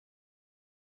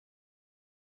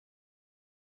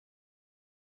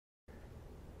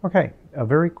Okay, a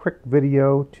very quick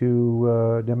video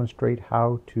to demonstrate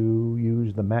how to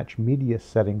use the Match Media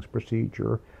Settings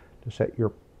procedure to set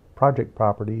your project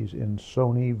properties in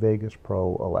Sony Vegas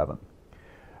Pro 11.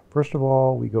 First of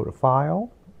all, we go to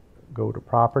File, go to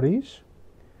Properties,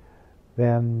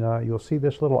 then you'll see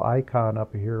this little icon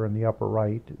up here in the upper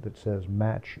right that says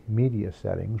Match Media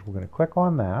Settings. We're going to click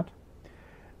on that.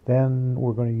 Then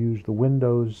we're going to use the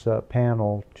Windows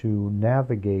panel to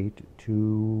navigate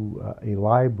to a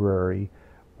library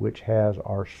which has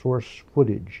our source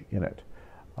footage in it.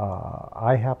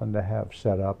 I happen to have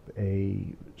set up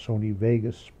a Sony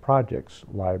Vegas projects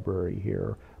library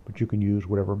here, but you can use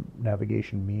whatever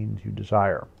navigation means you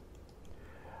desire.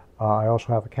 I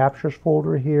also have a captures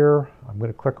folder here. I'm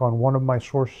going to click on one of my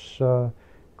source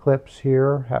clips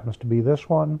here. Happens to be this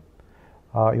one.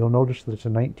 You'll notice that it's a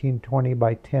 1920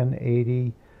 by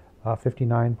 1080,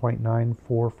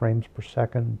 59.94 frames per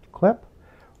second clip.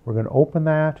 We're going to open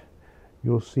that.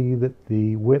 You'll see that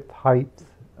the width, height,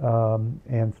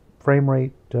 and frame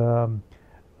rate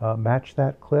match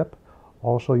that clip.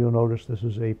 Also, you'll notice this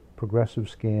is a progressive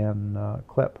scan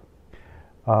clip.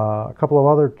 A couple of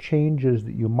other changes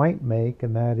that you might make,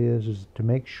 and that is to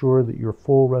make sure that your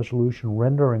full resolution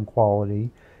rendering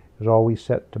quality is always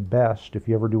set to best. If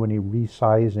you ever do any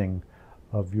resizing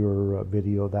of your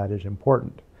video, that is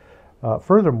important.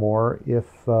 Furthermore, if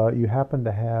you happen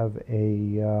to have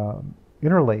a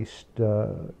interlaced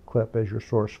clip as your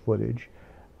source footage,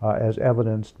 as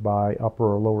evidenced by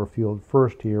upper or lower field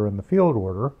first here in the field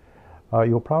order,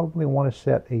 you'll probably want to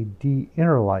set a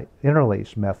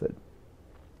de-interlace method.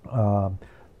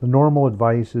 The normal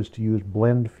advice is to use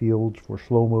blend fields for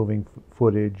slow-moving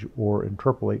footage or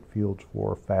interpolate fields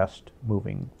for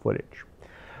fast-moving footage.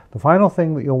 The final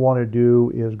thing that you'll want to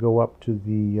do is go up to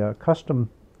the custom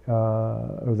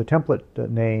or the template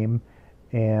name,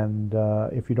 and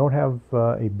if you don't have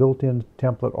a built-in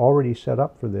template already set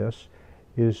up for this,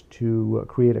 is to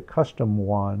create a custom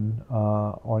one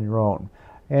on your own.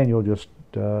 And you'll just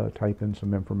type in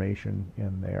some information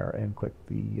in there and click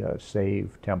the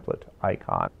Save Template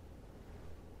icon.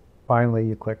 Finally,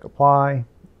 you click Apply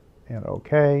and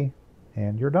OK,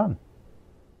 and you're done.